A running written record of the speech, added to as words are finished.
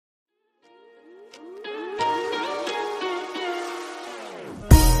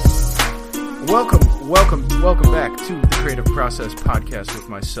Welcome back to the Creative Process Podcast with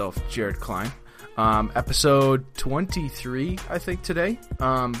myself, Jared Klein. Episode 23, I think, today.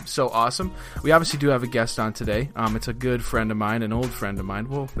 So awesome. We obviously do have a guest on today. It's a good friend of mine, an old friend of mine.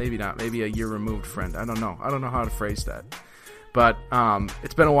 Well, maybe not. Maybe a year-removed friend. I don't know how to phrase that. But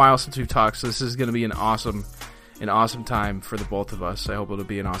it's been a while since we've talked, so this is going to be an awesome time for the both of us. I hope it'll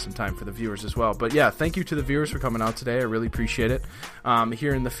be an awesome time for the viewers as well. But yeah, thank you to the viewers for coming out today. I really appreciate it.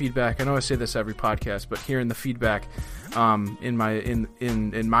 Hearing the feedback, I know I say this every podcast, but hearing the feedback in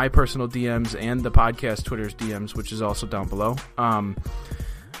my personal DMs and the podcast Twitter's DMs, which is also down below.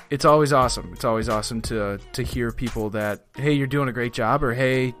 It's always awesome. It's always awesome to hear people that, hey, you're doing a great job, or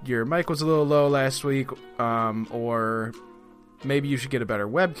hey, your mic was a little low last week, or maybe you should get a better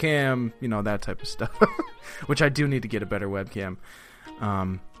webcam, that type of stuff. Which I do need to get a better webcam.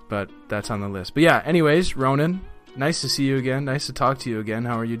 But that's on the list. But yeah, anyways, Ronan, nice to see you again. Nice to talk to you again.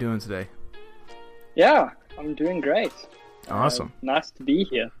 How are you doing today? Yeah, I'm doing great. Awesome. Nice to be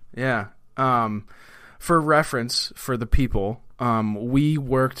here. Yeah. For reference, for the people, we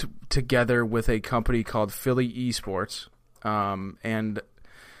worked together with a company called Philly Esports. And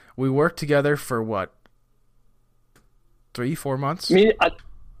we worked together for what? 3-4 months? I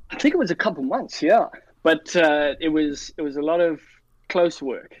think it was a couple months, yeah. But it was a lot of close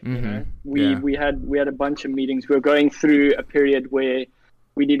work. Mm-hmm. We had a bunch of meetings. We were going through a period where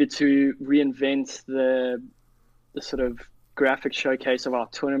we needed to reinvent the sort of graphic showcase of our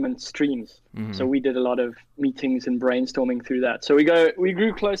tournament streams. Mm-hmm. So we did a lot of meetings and brainstorming through that. So we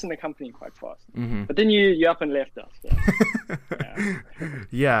grew close in the company quite fast. Mm-hmm. But then you up and left us.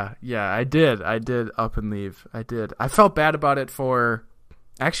 Yeah. Yeah, I did up and leave. I did. I felt bad about it for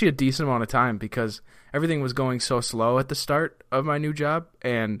actually a decent amount of time because everything was going so slow at the start of my new job,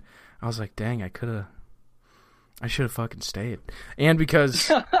 and I was like, dang, I should have fucking stayed. And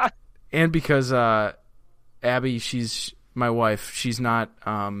because Abby, she's my wife, she's not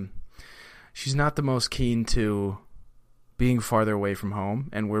the most keen to being farther away from home,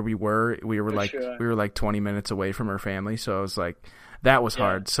 and where we were like 20 minutes away from her family, so I was like, that was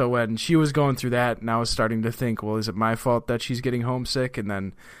hard. So when she was going through that, and I was starting to think, well, is it my fault that she's getting homesick? And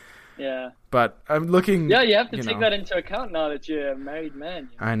then but I'm looking. Yeah, you have to take that into account now that you're a married man.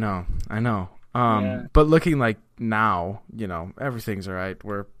 I know. But looking like now, everything's all right.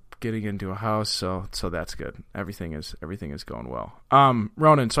 We're getting into a house, so that's good. Everything is going well.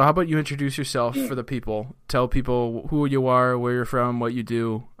 Ronan, so how about you introduce yourself for the people? Tell people who you are, where you're from, what you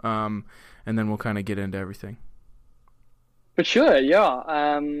do, and then we'll kind of get into everything. For sure,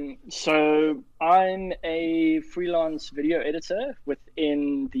 yeah. So I'm a freelance video editor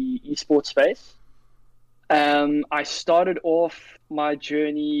within the esports space. I started off my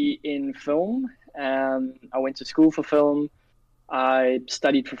journey in film. I went to school for film. I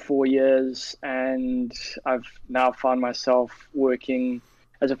studied for 4 years, and I've now found myself working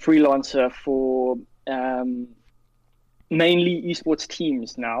as a freelancer for mainly esports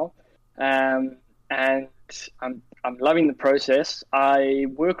teams now. And I'm loving the process. I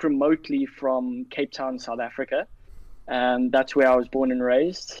work remotely from Cape Town, South Africa. That's where I was born and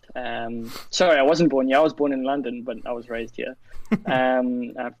raised. Sorry, I wasn't born here. I was born in London, but I was raised here.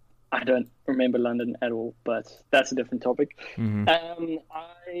 I don't remember London at all, but that's a different topic. Mm-hmm.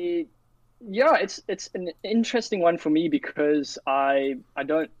 It's an interesting one for me because I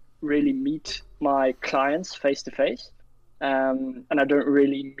don't really meet my clients face to face. And I don't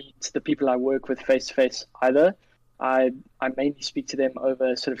really meet the people I work with face to face either. I mainly speak to them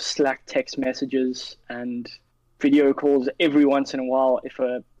over sort of Slack text messages and video calls every once in a while if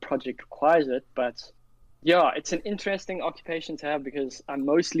a project requires it. But yeah, it's an interesting occupation to have because I'm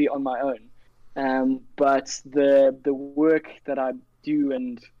mostly on my own. But the work that I do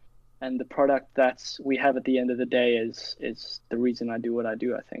and the product that we have at the end of the day is the reason I do what I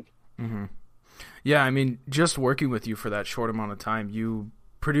do, I think. Mm-hmm. Yeah, I mean, just working with you for that short amount of time, you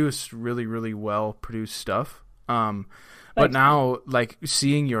produce really, really well produced stuff. But now, like,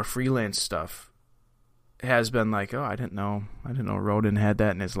 seeing your freelance stuff has been like, oh, I didn't know Ronan had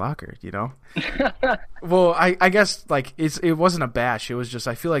that in his locker, Well, I guess like it wasn't a bash. It was just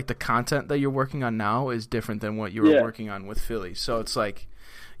I feel like the content that you're working on now is different than what you were working on with Philly. So it's like,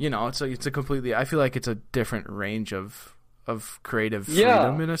 it's a completely. I feel like it's a different range of creative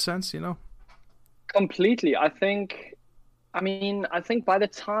freedom in a sense, Completely. I think by the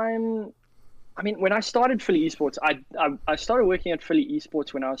time, when I started Philly Esports, I started working at Philly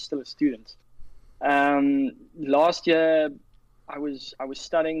Esports when I was still a student. Last year, I was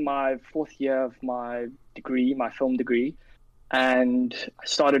studying my 4th year of my degree, my film degree, and I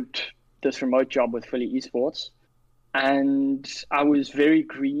started this remote job with Philly Esports. and I was very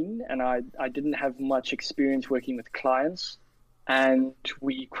green, and I didn't have much experience working with clients. And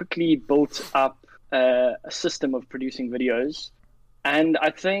we quickly built up a system of producing videos. And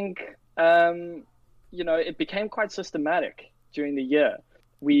I think, it became quite systematic during the year.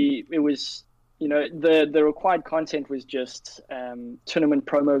 It was, the required content was just tournament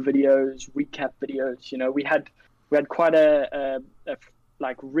promo videos, recap videos. We had quite a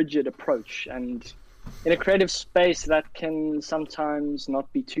like rigid approach, and in a creative space that can sometimes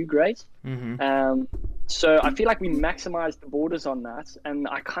not be too great. So I feel like we maximized the borders on that, and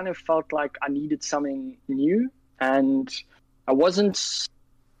I kind of felt like I needed something new, and I wasn't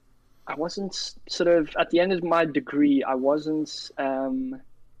sort of at the end of my degree. I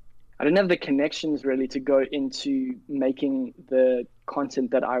didn't have the connections really to go into making the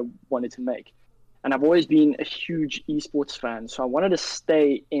content that I wanted to make. And I've always been a huge esports fan, so I wanted to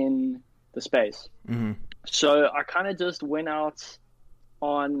stay in the space. So I kind of just went out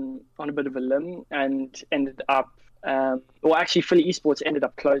on a bit of a limb and ended up, actually Philly Esports ended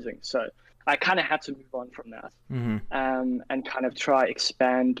up closing. So I kind of had to move on from that, and kind of try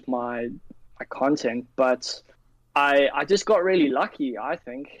expand my content. But I just got really lucky, I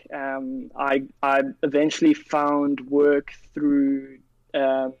think. I eventually found work through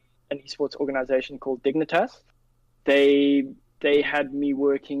an esports organization called Dignitas. They had me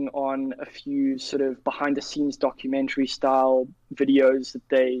working on a few sort of behind the scenes documentary style videos that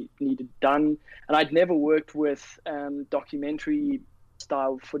they needed done. And I'd never worked with documentary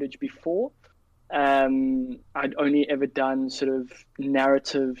style footage before. I'd only ever done sort of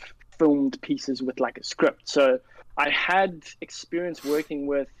narrative filmed pieces with like a script. So I had experience working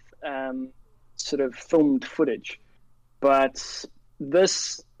with sort of filmed footage, but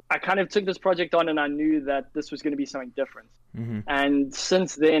I kind of took this project on, and I knew that this was going to be something different. And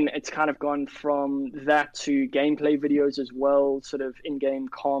since then, it's kind of gone from that to gameplay videos as well, sort of in-game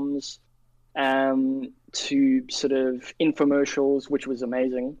comms, to sort of infomercials, which was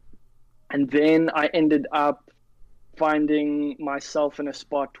amazing. And then I ended up finding myself in a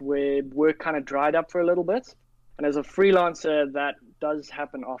spot where work kind of dried up for a little bit. And as a freelancer, that does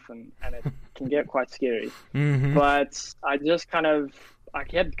happen often, and it can get quite scary. But I just I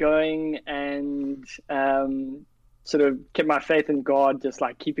kept going, and sort of kept my faith in God, just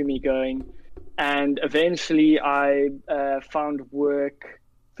like keeping me going. And eventually I found work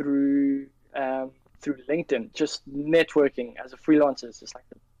through LinkedIn. Just networking as a freelancer is just like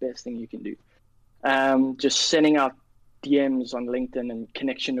the best thing you can do. Just sending out DMs on LinkedIn and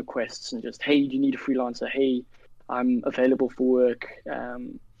connection requests, and just, hey, do you need a freelancer? Hey, I'm available for work.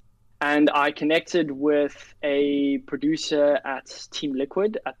 And I connected with a producer at Team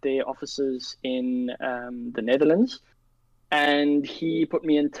Liquid at their offices in the Netherlands. And he put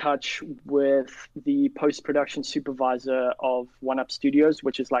me in touch with the post-production supervisor of OneUp Studios,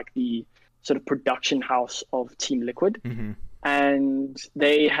 which is like the sort of production house of Team Liquid. And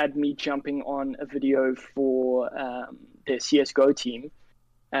they had me jumping on a video for their CSGO team,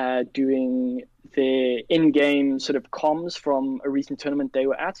 doing their in-game sort of comms from a recent tournament they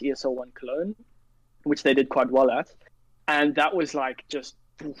were at, ESL One Cologne, which they did quite well at. And that was like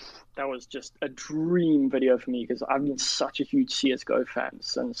that was just a dream video for me, because I've been such a huge CSGO fan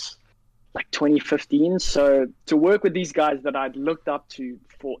since like 2015. So to work with these guys that I'd looked up to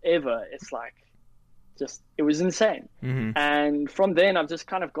forever, it's like, it was insane. And from then I've just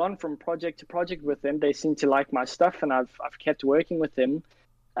kind of gone from project to project with them. They seem to like my stuff, and I've kept working with them.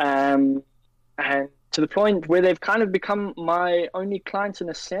 And to the point where they've kind of become my only clients in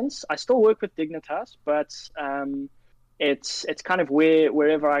a sense. I still work with Dignitas, but it's kind of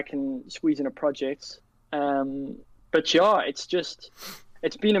wherever I can squeeze in a project. But yeah,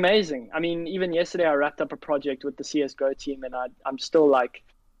 it's been amazing. I mean, even yesterday I wrapped up a project with the CSGO team, and I'm still like,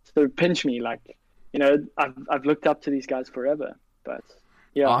 sort of pinch me, like, I've looked up to these guys forever. But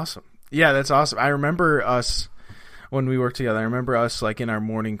yeah. Awesome. Yeah, that's awesome. I remember us when we worked together. I remember us like in our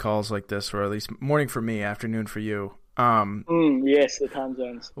morning calls like this, or at least morning for me, afternoon for you. Yes, the time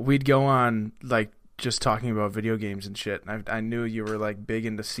zones. We'd go on like just talking about video games and shit. And I knew you were like big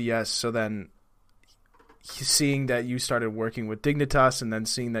into CS. So then seeing that you started working with Dignitas, and then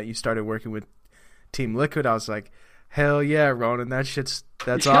seeing that you started working with Team Liquid, I was like, hell yeah, Ronan, that's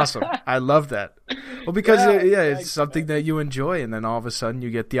awesome. I love that. Well, because it's something that you enjoy, and then all of a sudden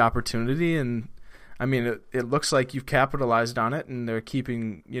you get the opportunity, and I mean, it looks like you've capitalized on it, and they're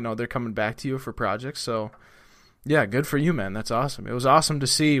they're coming back to you for projects. So yeah, good for you, man. That's awesome. It was awesome to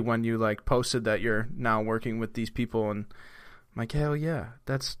see when you like posted that you're now working with these people, and I'm like, hell yeah,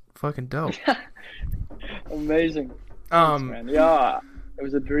 that's fucking dope. Amazing. Thanks, man. Yeah, it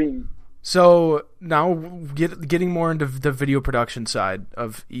was a dream. So now getting more into the video production side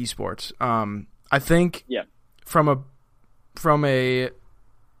of esports. I think from a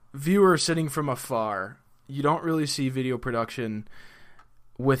viewer sitting from afar, you don't really see video production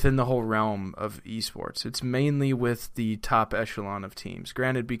within the whole realm of esports. It's mainly with the top echelon of teams.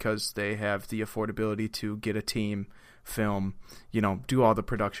 Granted, because they have the affordability to get a team, film, do all the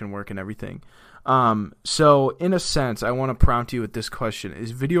production work and everything. So in a sense, I want to prompt you with this question.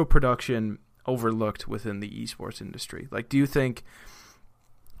 Is video production overlooked within the esports industry? Like, do you think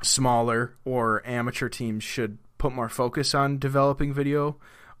smaller or amateur teams should put more focus on developing video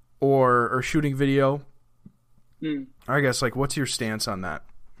or shooting video? I guess, like, what's your stance on that?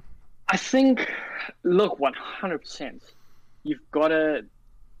 I think, look, 100%. You've got to,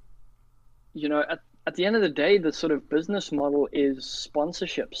 at the end of the day, the sort of business model is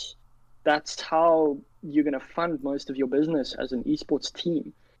sponsorships. That's how you're going to fund most of your business as an esports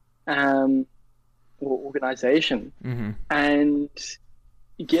team or organization. Mm-hmm. And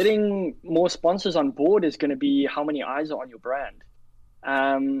getting more sponsors on board is going to be how many eyes are on your brand.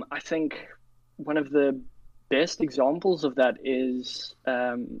 I think one of the best examples of that is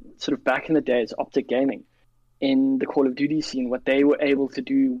sort of back in the days, Optic Gaming in the Call of Duty scene. What they were able to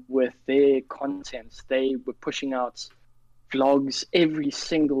do with their content, they were pushing out vlogs every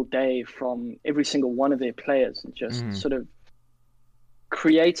single day from every single one of their players, and just sort of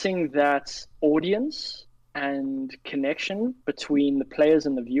creating that audience and connection between the players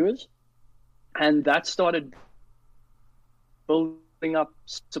and the viewers. And that started building up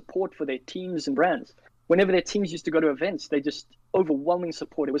support for their teams and brands. Whenever their teams used to go to events, they just overwhelming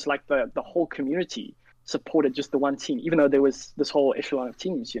support. It was like the whole community supported just the one team, even though there was this whole echelon of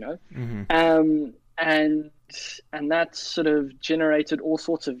teams, and that sort of generated all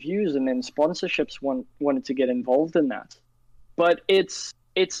sorts of views, and then sponsorships wanted to get involved in that. But it's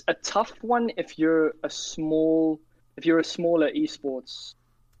a tough one if you're a smaller esports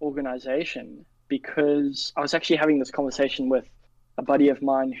organization, because I was actually having this conversation with a buddy of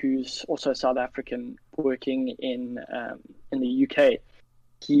mine who's also South African, working in the UK.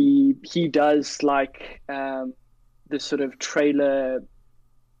 He does like this sort of trailer.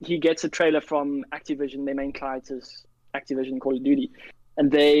 He gets a trailer from Activision. Their main client is Activision Call of Duty,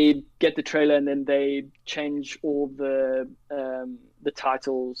 and they get the trailer and then they change all the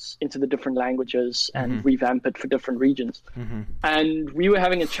titles into the different languages and revamp it for different regions. And we were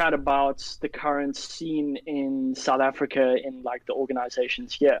having a chat about the current scene in South Africa in like the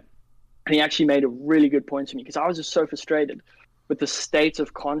organizations here. And he actually made a really good point to me, because I was just so frustrated with the state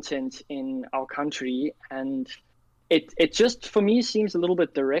of content in our country. And it just, for me, seems a little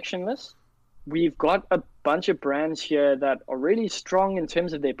bit directionless. We've got a bunch of brands here that are really strong in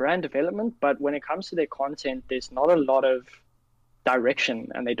terms of their brand development, but when it comes to their content, there's not a lot of direction,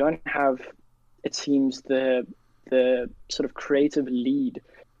 and they don't have, it seems, the sort of creative lead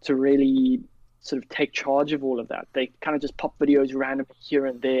to really sort of take charge of all of that. They kind of just pop videos randomly here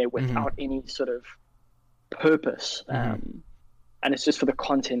and there without any sort of purpose, and it's just for the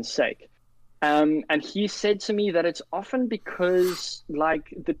content's sake. And he said to me that it's often because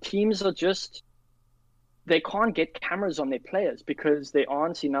like the teams are just, they can't get cameras on their players because there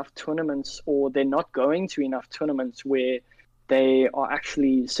aren't enough tournaments, or they're not going to enough tournaments where they are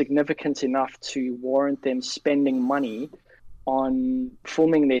actually significant enough to warrant them spending money on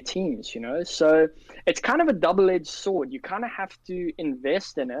filming their teams, So it's kind of a double-edged sword. You kind of have to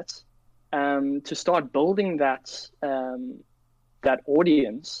invest in it to start building that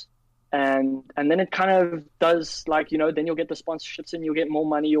audience. And then it kind of does, like, then you'll get the sponsorships and you'll get more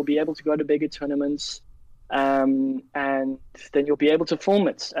money. You'll be able to go to bigger tournaments. And then you'll be able to film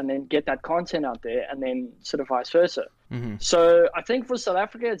it and then get that content out there, and then sort of vice versa. So I think for South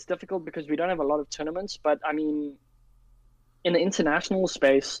Africa, it's difficult because we don't have a lot of tournaments. But I mean, in the international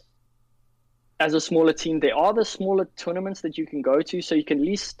space, as a smaller team, there are the smaller tournaments that you can go to, so you can at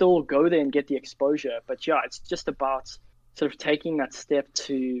least still go there and get the exposure. But yeah, it's just about sort of taking that step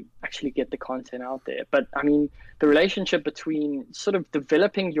to actually get the content out there. But I mean, the relationship between sort of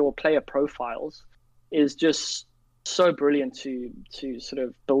developing your player profiles is just so brilliant to sort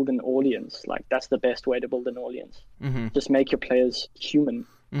of build an audience. Like, that's the best way to build an audience. Just make your players human.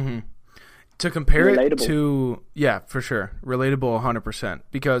 To compare it to, yeah, for sure, relatable 100%.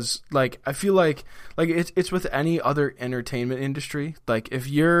 Because like, I feel like it's with any other entertainment industry. Like, if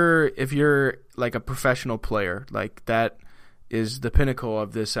you're like a professional player, like that is the pinnacle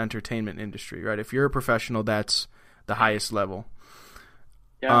of this entertainment industry, right? If you're a professional, that's the highest level.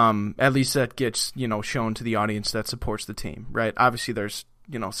 Yeah. At least that gets, shown to the audience that supports the team, right? Obviously there's,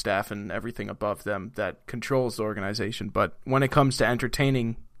 staff and everything above them that controls the organization. But when it comes to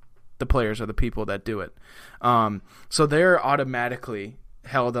entertaining the players are the people that do it. So they're automatically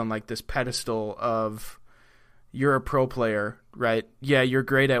held on like this pedestal of, you're a pro player, right? Yeah, you're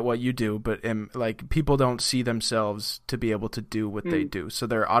great at what you do, but like people don't see themselves to be able to do what they do. So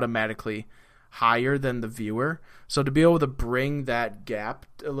they're automatically higher than the viewer. So to be able to bring that gap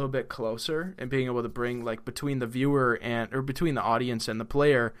a little bit closer and being able to bring like between the viewer or between the audience and the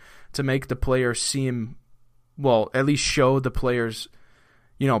player, to make the player seem, well, at least show the player's,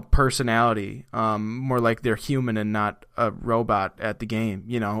 personality, more like they're human and not a robot at the game.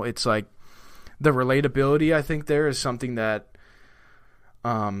 It's like, the relatability, I think, there is something that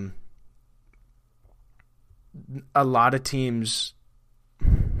a lot of teams,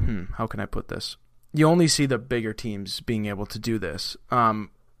 how can I put this? You only see the bigger teams being able to do this.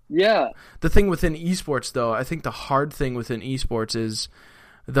 Yeah. The thing within esports, though, I think the hard thing within esports is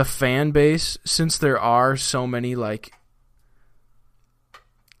the fan base, since there are so many, like,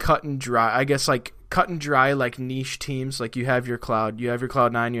 cut and dry, like niche teams. Like you have your Cloud9, you have your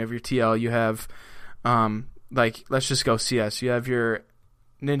TL, you have like, let's just go CS, you have your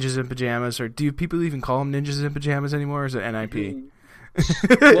Ninjas in Pajamas, or do people even call them Ninjas in Pajamas anymore, or is it NIP?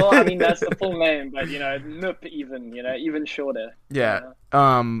 Well, I mean, that's the full name, but NIP even shorter. Yeah.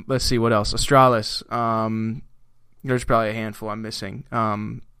 Let's see, what else? Astralis. There's probably a handful I'm missing.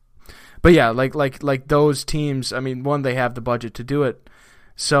 But yeah, like those teams, I mean, one, they have the budget to do it,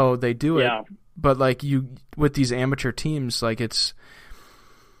 so they do it. Yeah. But like with these amateur teams, like it's,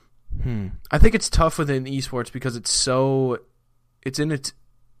 I think it's tough within esports because it's in its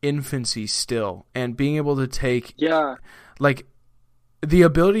infancy still, and being able to take, like, the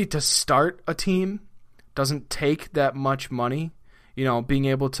ability to start a team doesn't take that much money, being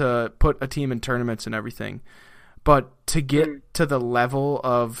able to put a team in tournaments and everything, but to get to the level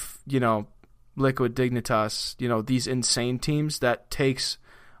of, Liquid, Dignitas, these insane teams, that takes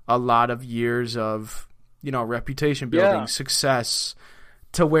a lot of years of, reputation building, success,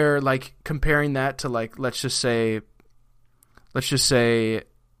 to where, like, comparing that to, like, let's just say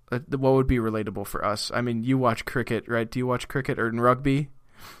what would be relatable for us? I mean, you watch cricket, right? Do you watch cricket or rugby?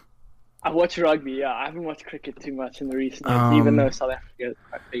 I watch rugby, yeah. I haven't watched cricket too much in the recent years, even though South Africa is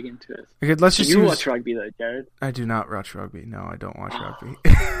quite big into it. Okay, you watch rugby though, Jared? I do not watch rugby. No, I don't watch rugby.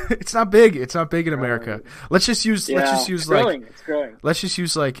 It's not big. It's not big in America. Let's just use it's growing. Let's just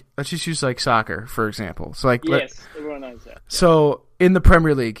use soccer, for example. So like, everyone knows that. So in the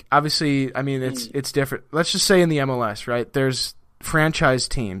Premier League, obviously, I mean, it's different. Let's just say in the MLS, right? There's franchise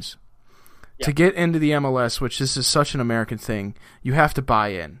teams. Yeah. To get into the MLS, which this is such an American thing, you have to buy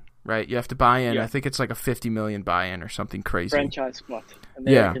in. Right, you have to buy in. Yeah. I think it's like a 50 million buy-in or something crazy. Franchise spot.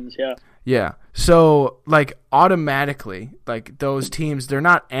 Americans, yeah. So, like, automatically, like, those teams, they're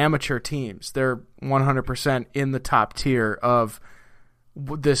not amateur teams. They're 100% in the top tier of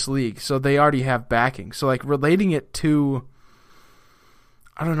this league. So they already have backing. So, like, relating it to,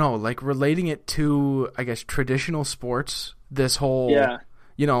 I guess, traditional sports, this whole,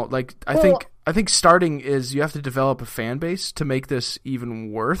 I think starting is you have to develop a fan base to make this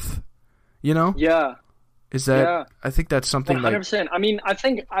even worth, Yeah. Is that? Yeah. I think that's something 100%. like. I mean, I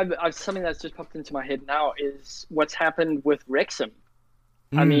think I've something that's just popped into my head now is what's happened with Wrexham.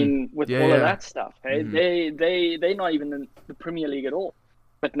 I mean, with all of that stuff. Hey, they're not even in the Premier League at all.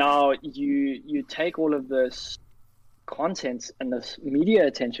 But now you take all of this content and this media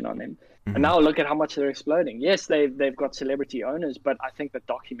attention on them, and now look at how much they're exploding. Yes, they've got celebrity owners, but I think the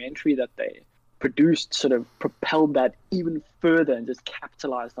documentary that they produced sort of propelled that even further and just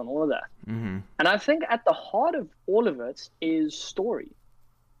capitalized on all of that. And I think at the heart of all of it is story.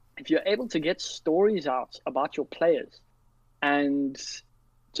 If you're able to get stories out about your players and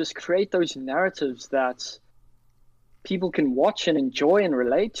just create those narratives that people can watch and enjoy and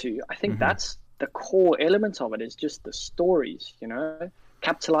relate to, I think that's the core element of it, is just the stories,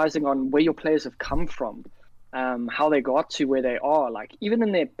 capitalizing on where your players have come from, how they got to where they are, like even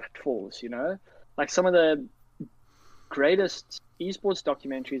in their pitfalls, like some of the greatest esports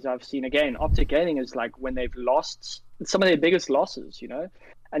documentaries I've seen, again, Optic Gaming, is like when they've lost some of their biggest losses,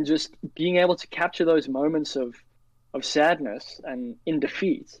 and just being able to capture those moments of sadness and in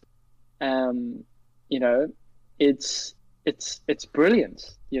defeat, it's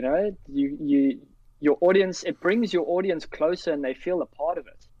brilliant. Your audience, it brings your audience closer and they feel a part of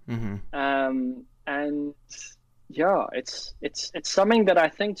it. And yeah, it's something that I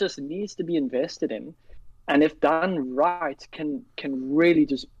think just needs to be invested in, and if done right, can really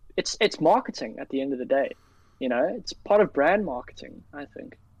just it's marketing at the end of the day. It's part of brand marketing, I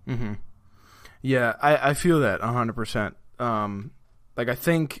think. Yeah, I feel that 100%. Like, I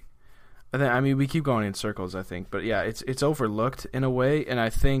think I mean, we keep going in circles, I think, but yeah, it's overlooked in a way, and I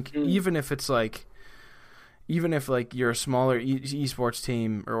think even if you're a smaller esports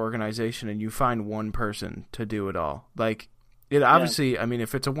team or organization and you find one person to do it all, like it obviously, I mean,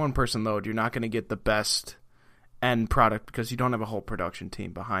 if it's a one person load, you're not going to get the best end product because you don't have a whole production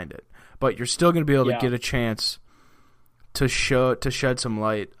team behind it, but you're still going to be able to get a chance to shed some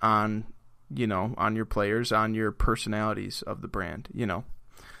light on, you know, on your players, on your personalities of the brand, you know.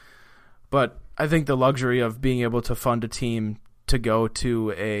 But I think the luxury of being able to fund a team to go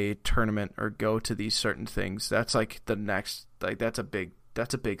to a tournament or go to these certain things, that's like the next, like that's a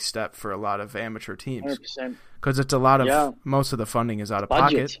big step for a lot of amateur teams, 100%. Because it's a lot of most of the funding is out of Budget.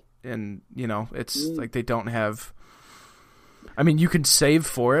 pocket, and you know it's like they don't have. I mean, you can save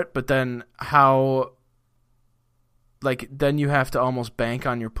for it, but then how? Like then you have to almost bank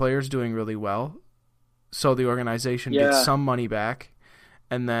on your players doing really well, so the organization gets some money back,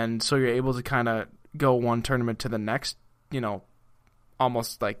 and then so you're able to kind of go one tournament to the next, you know.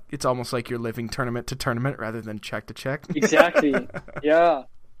 It's almost like you're living tournament to tournament rather than check to check. Exactly. Yeah.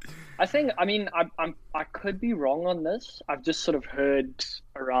 I could be wrong on this. I've just sort of heard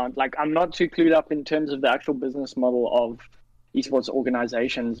around, like, I'm not too clued up in terms of the actual business model of esports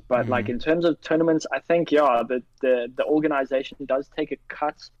organizations, but like in terms of tournaments, I think, the organization does take a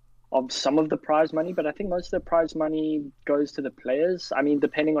cut of some of the prize money, but I think most of the prize money goes to the players. I mean,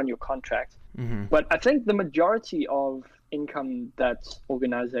 depending on your contract. But I think the majority of income that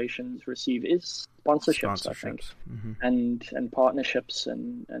organizations receive is sponsorships. I think, and partnerships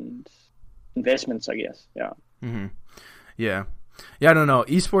and investments, I guess. Yeah. I don't know.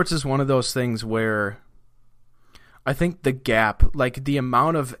 Esports is one of those things where I think the gap, like the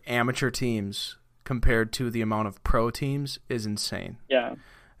amount of amateur teams compared to the amount of pro teams, is insane. Yeah.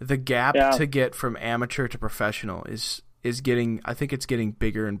 The gap to get from amateur to professional is getting, I think it's getting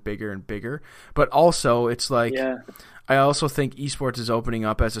bigger and bigger and bigger. But also it's like, I also think esports is opening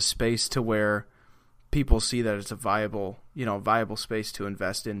up as a space to where people see that it's a viable space to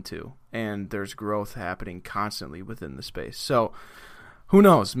invest into, and there's growth happening constantly within the space. So who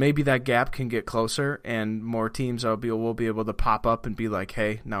knows? Maybe that gap can get closer, and more teams will be able to pop up and be like,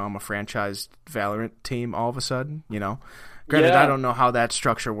 "Hey, now I'm a franchised Valorant team." All of a sudden, you know. Granted, I don't know how that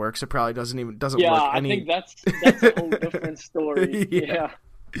structure works. It probably doesn't work. I think that's a whole different story.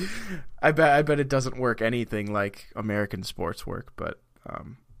 I bet it doesn't work anything like American sports work, but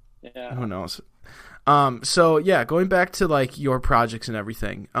who knows? So going back to like your projects and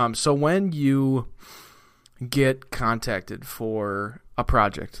everything. So when you get contacted for a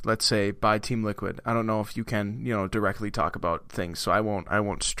project, let's say by Team Liquid, I don't know if you can, directly talk about things, so I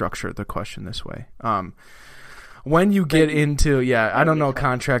won't structure the question this way. When you get into, I don't know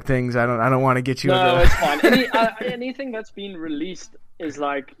contract things. I don't want to get you. No, it's fine. Anything that's been released is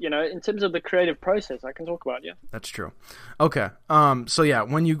like, in terms of the creative process, I can talk about. Yeah, that's true. Okay. So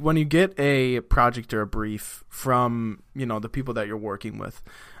when you get a project or a brief from the people that you're working with,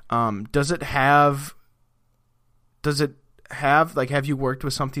 does it have like, have you worked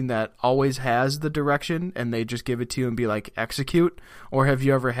with something that always has the direction and they just give it to you and be like, execute, or have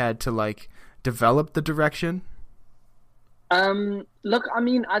you ever had to like develop the direction? Look, I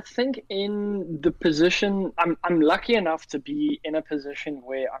mean, I think in the position, I'm lucky enough to be in a position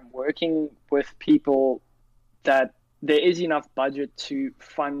where I'm working with people that there is enough budget to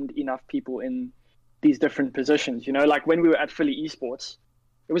fund enough people in these different positions. Like when we were at Philly Esports,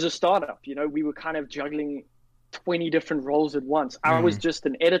 it was a startup. We were kind of juggling 20 different roles at once. I was just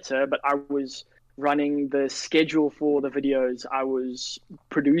an editor, but I was running the schedule for the videos. I was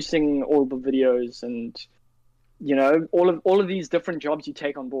producing all the videos and all of these different jobs you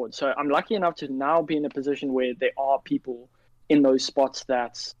take on board. So I'm lucky enough to now be in a position where there are people in those spots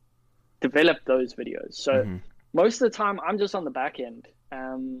that develop those videos. So most of the time I'm just on the back end.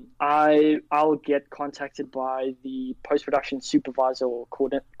 I'll get contacted by the post-production supervisor or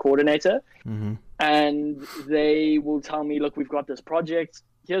coordinator, and they will tell me, look, we've got this project.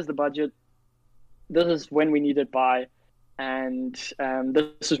 Here's the budget. This is when we need it by. And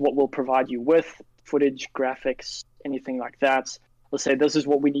this is what we'll provide you with. Footage, graphics, anything like that. Let's say this is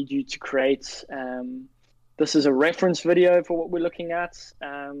what we need you to create. This is a reference video for what we're looking at.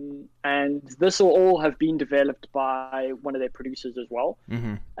 And this will all have been developed by one of their producers as well.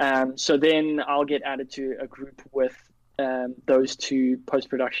 So then I'll get added to a group with those two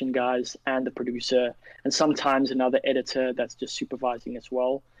post-production guys and the producer, and sometimes another editor that's just supervising as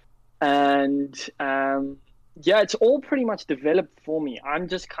well. And it's all pretty much developed for me. I'm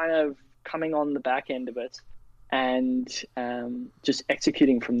just kind of coming on the back end of it and just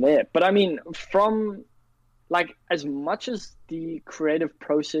executing from there. But I mean, from like as much as the creative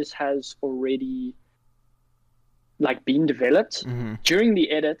process has already like been developed during the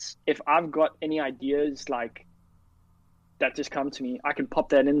edits, if I've got any ideas like that just come to me, I can pop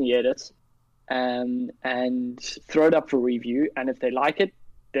that in the edits and throw it up for review. And if they like it,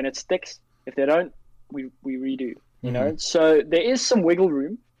 then it sticks. If they don't, we redo, you know? So there is some wiggle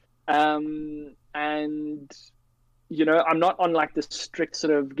room. And, you know, I'm not on like the strict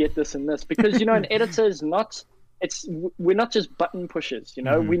sort of get this and this because, you know, an editor is not, we're not just button pushers, you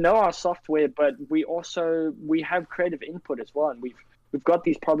know, we know our software, but we have creative input as well. And we've got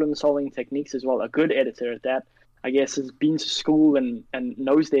these problem solving techniques as well. A good editor at that, I guess, has been to school and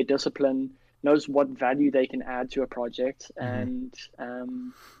knows their discipline, knows what value they can add to a project. And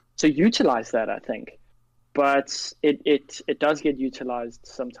so utilize that, I think. But it does get utilized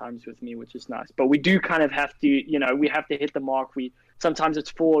sometimes with me, which is nice. But we do kind of have to, you know, we have to hit the mark. Sometimes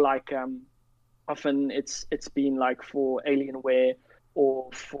it's for like, often it's been like for Alienware or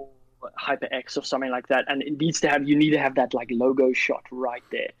for HyperX or something like that. And you need to have that like logo shot right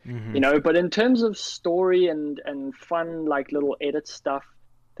there, you know. But in terms of story and fun, like little edit stuff,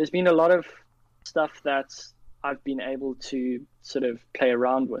 there's been a lot of stuff that I've been able to sort of play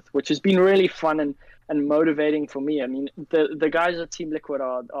around with, which has been really fun and motivating for me. I mean, the guys at Team Liquid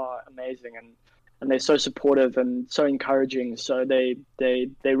are amazing and they're so supportive and so encouraging. So they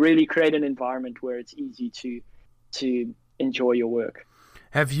really create an environment where it's easy to enjoy your work.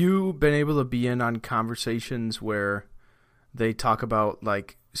 Have you been able to be in on conversations where they talk about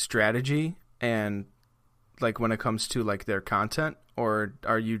like strategy and like when it comes to like their content, or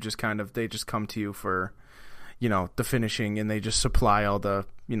are you just they just come to you for, you know, the finishing and they just supply all the,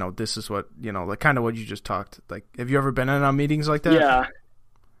 you know, this is what, you know, like kind of what you just talked. Like, have you ever been in on meetings like that? Yeah,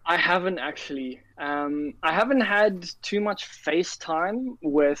 I haven't actually. I haven't had too much FaceTime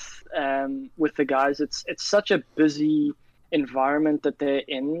with the guys. It's such a busy environment that they're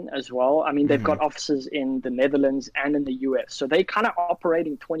in as well. I mean, they've got offices in the Netherlands and in the US, so they kind of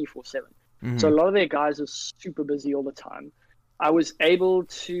operating 24/7. So a lot of their guys are super busy all the time. I was able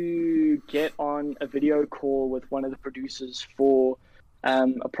to get on a video call with one of the producers for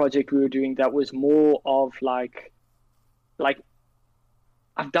a project we were doing that was more of like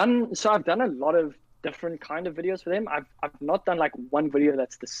I've done a lot of different kind of videos for them. I've not done like one video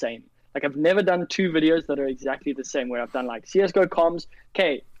that's the same. Like I've never done two videos that are exactly the same where I've done like CSGO comms,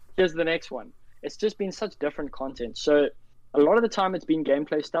 okay, here's the next one. It's just been such different content. So a lot of the time it's been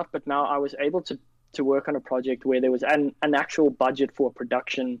gameplay stuff, but now I was able to work on a project where there was an actual budget for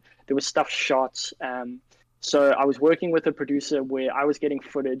production. There was stuff shot. So I was working with a producer where I was getting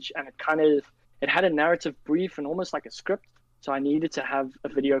footage and it had a narrative brief and almost like a script. So I needed to have a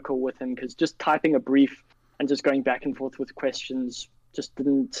video call with him because just typing a brief and just going back and forth with questions just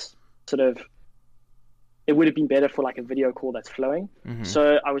didn't it would have been better for like a video call that's flowing.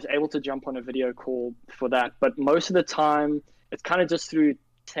 So I was able to jump on a video call for that. But most of the time it's kind of just through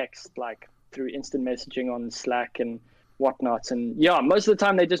text, like through instant messaging on Slack and whatnot. And yeah, most of the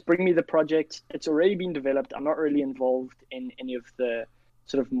time they just bring me the project. It's already been developed. I'm not really involved in any of the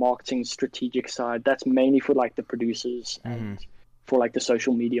sort of marketing strategic side. That's mainly for like the producers and for like the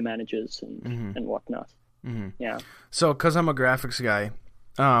social media managers and whatnot. Yeah. So because I'm a graphics guy,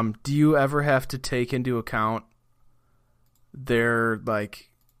 do you ever have to take into account their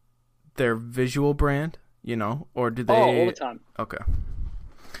visual brand, you know, or do they? Oh, all the time. Okay.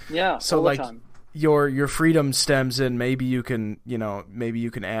 Yeah. So all like the time. your freedom stems in maybe you can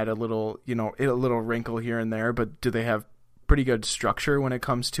add a little wrinkle here and there, but do they have pretty good structure when it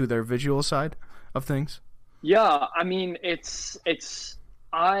comes to their visual side of things? Yeah, I mean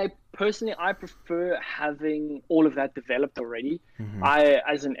I personally prefer having all of that developed already.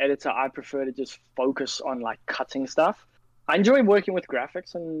 As an editor, I prefer to just focus on like cutting stuff. I enjoy working with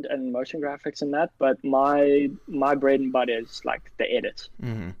graphics and motion graphics and that, but my bread and butter is like the edit.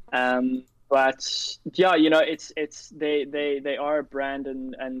 But yeah, you know, it's they are a brand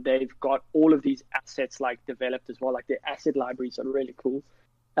and they've got all of these assets like developed as well. Like their asset libraries are really cool.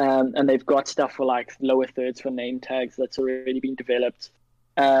 And they've got stuff for like lower thirds for name tags that's already been developed.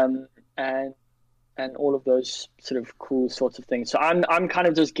 And all of those sort of cool sorts of things. So I'm kind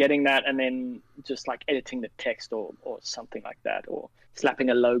of just getting that and then just like editing the text or something like that, or slapping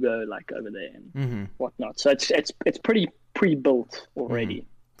a logo like over there and whatnot. So it's pretty pre-built already.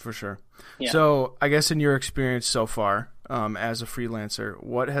 For sure. Yeah. So I guess in your experience so far, as a freelancer,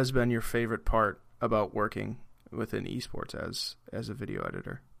 what has been your favorite part about working within esports as a video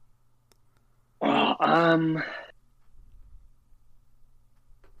editor?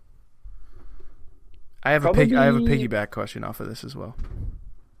 I have a piggyback question off of this as well.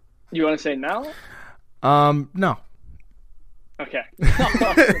 You want to say now? No. Okay.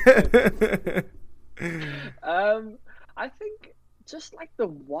 I think just like the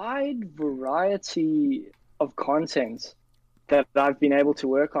wide variety of content that I've been able to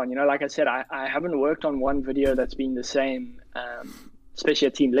work on. Like I said, I haven't worked on one video that's been the same, especially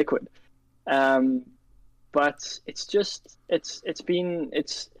at Team Liquid. But it's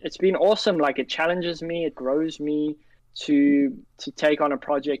been awesome. Like, it challenges me, it grows me to take on a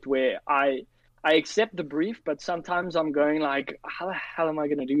project where I accept the brief, but sometimes I'm going like, how the hell am I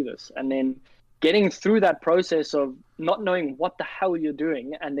going to do this? And then getting through that process of not knowing what the hell you're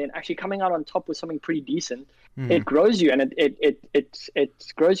doing, and then actually coming out on top with something pretty decent, it grows you, and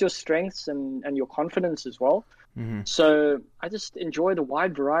it grows your strengths and your confidence as well. So I just enjoy the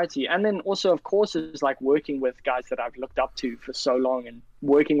wide variety. And then also, of course, is like working with guys that I've looked up to for so long, and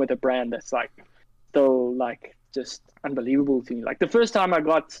working with a brand that's like still like just unbelievable to me. Like the first time I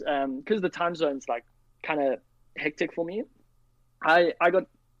got, because the time zone's like kind of hectic for me, I got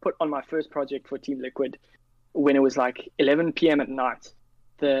put on my first project for Team Liquid when it was like 11 p.m. at night.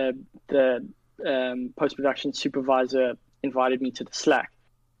 The post-production supervisor invited me to the Slack,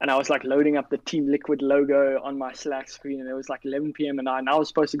 and I was like loading up the Team Liquid logo on my Slack screen, and it was like 11 p.m. at night, and I was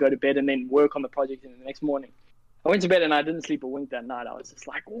supposed to go to bed and then work on the project in the next morning. I went to bed and I didn't sleep a wink that night. I was just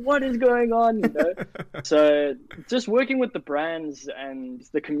like, what is going on? So just working with the brands and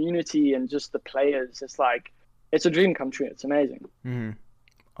the community and just the players, it's like, it's a dream come true. It's amazing.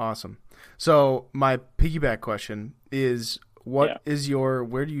 Awesome. So my piggyback question is, where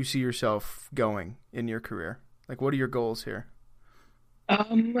do you see yourself going in your career? Like, what are your goals here?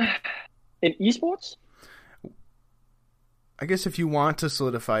 In esports? I guess if you want to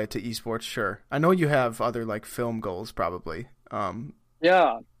solidify it to esports, sure. I know you have other like film goals probably.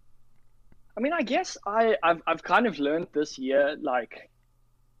 Yeah. I mean, I guess I've kind of learned this year, like,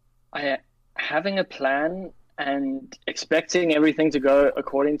 having a plan and expecting everything to go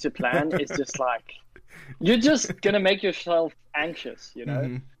according to plan is just like, you're just gonna make yourself anxious,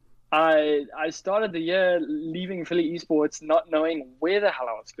 I started the year leaving Philly Esports not knowing where the hell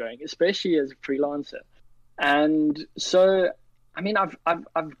I was going, especially as a freelancer. And so, I mean,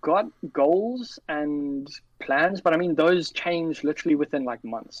 I've got goals and plans, but I mean, those change literally within like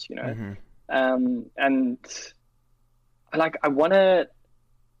months, and like, I wanna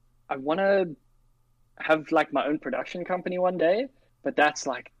have like my own production company one day, but that's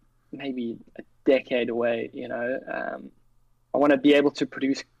like maybe a decade away. I want to be able to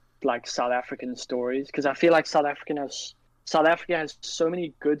produce like South African stories, because I feel like South Africa has so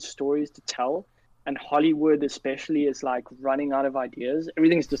many good stories to tell. And Hollywood especially is like running out of ideas.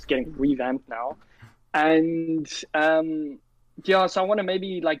 Everything's just getting revamped now. And so I want to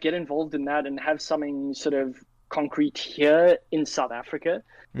maybe like get involved in that and have something sort of concrete here in South Africa.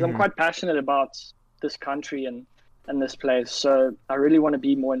 Because I'm quite passionate about this country and this place. So I really want to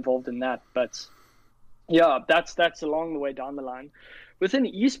be more involved in that. But yeah, that's along the way down the line. Within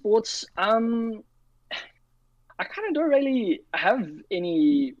esports, I kind of don't really have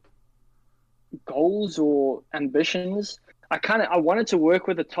any goals or ambitions. I wanted to work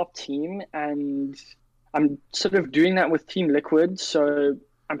with a top team, and I'm sort of doing that with Team Liquid. So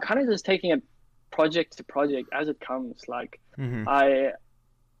I'm kind of just taking it project to project as it comes. Like, I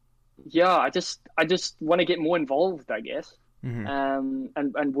just want to get more involved, I guess,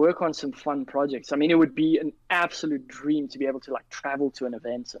 and work on some fun projects. I mean, it would be an absolute dream to be able to like travel to an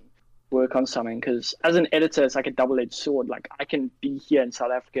event and work on something, because as an editor, it's like a double-edged sword. Like, I can be here in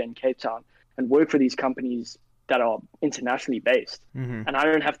South Africa, in Cape Town, and work for these companies that are internationally based. And I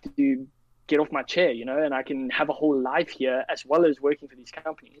don't have to get off my chair, and I can have a whole life here as well as working for these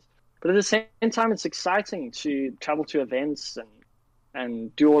companies. But at the same time, it's exciting to travel to events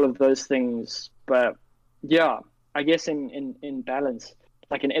and do all of those things. But yeah, I guess in balance,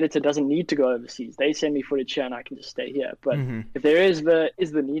 like, an editor doesn't need to go overseas. They send me footage here and I can just stay here. But if there is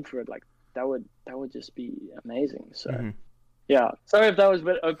the need for it, like, that would just be amazing. So yeah, sorry if that was a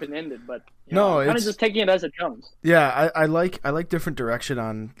bit open-ended, but no, I'm kind of just taking it as it comes. Yeah, I like different direction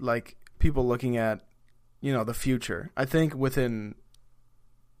on like people looking at the future. I think within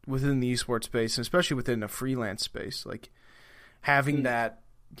the esports space, and especially within a freelance space, like having that,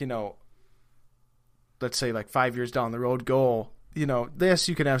 let's say like 5 years down the road goal, yes,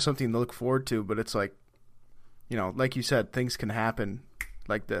 you can have something to look forward to, but it's like, like you said, things can happen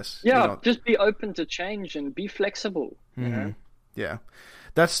like this. Yeah, just be open to change and be flexible. Yeah,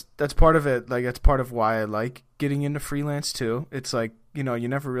 that's part of it. Like, that's part of why I like getting into freelance too. It's like, you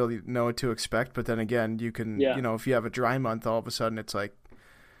never really know what to expect, but then again, you can, if you have a dry month, all of a sudden it's like,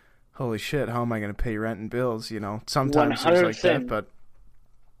 holy shit, how am I going to pay rent and bills? Sometimes 100%. it's like that, but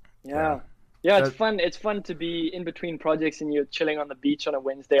yeah. Yeah, it's fun. It's fun to be in between projects and you're chilling on the beach on a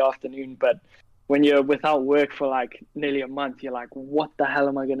Wednesday afternoon. But when you're without work for like nearly a month, you're like, what the hell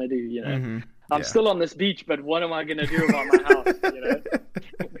am I going to do? You know, Mm-hmm. I'm still on this beach, but what am I going to do about my house? You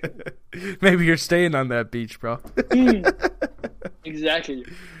know? Maybe you're staying on that beach, bro. Exactly.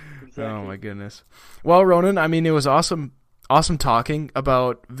 Oh my goodness. Well, Ronan, I mean, it was awesome talking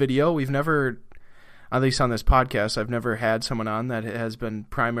about video. We've never, at least on this podcast, I've never had someone on that has been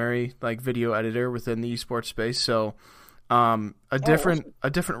primary like video editor within the esports space. So, a different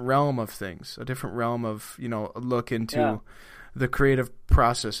realm of things, a different realm of, you know, a look into the creative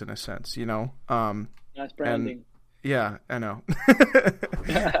process in a sense, you know. Nice branding. Yeah, I know.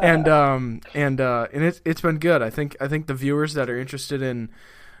 and it's been good. I think the viewers that are interested in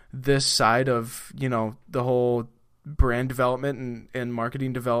this side of, you know, the whole brand development and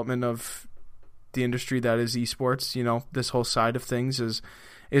marketing development of the industry that is esports, you know, this whole side of things is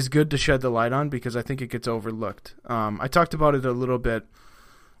good to shed the light on, because I think it gets overlooked. I talked about it a little bit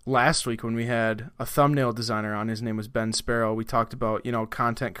last week when we had a thumbnail designer on. His name was Ben Sparrow. We talked about, you know,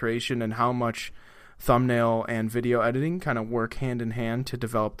 content creation and how much thumbnail and video editing kind of work hand in hand to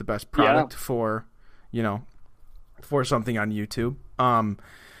develop the best product for, you know, for something on YouTube.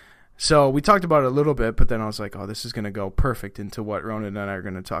 So we talked about it a little bit, but then I was like, oh, this is going to go perfect into what Ronan and I are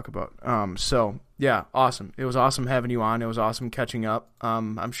going to talk about. So yeah, awesome. It was awesome having you on. It was awesome catching up.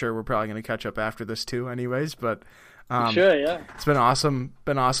 I'm sure we're probably going to catch up after this too anyways, but sure, yeah. It's been awesome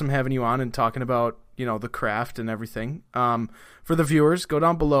having you on and talking about, you know, the craft and everything. For the viewers, go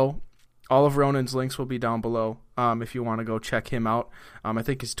down below. All of Ronan's links will be down below if you want to go check him out. I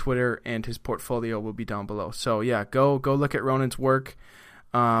think his Twitter and his portfolio will be down below. So yeah, go look at Ronan's work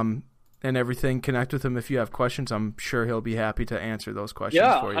and everything. Connect with him if you have questions. I'm sure he'll be happy to answer those questions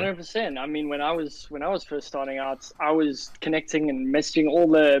for you. 100%. I mean, when I was first starting out, I was connecting and messaging all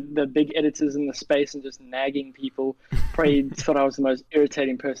the big editors in the space and just nagging people. Probably thought I was the most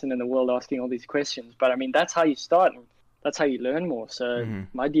irritating person in the world asking all these questions. But I mean, that's how you start. And that's how you learn more. So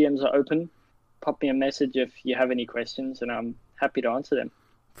my DMs are open. Pop me a message if you have any questions, and I'm happy to answer them.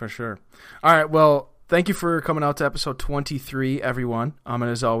 For sure. All right. Well, thank you for coming out to episode 23, everyone. And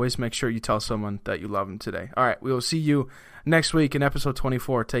as always, make sure you tell someone that you love them today. All right. We will see you next week in episode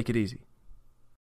 24. Take it easy.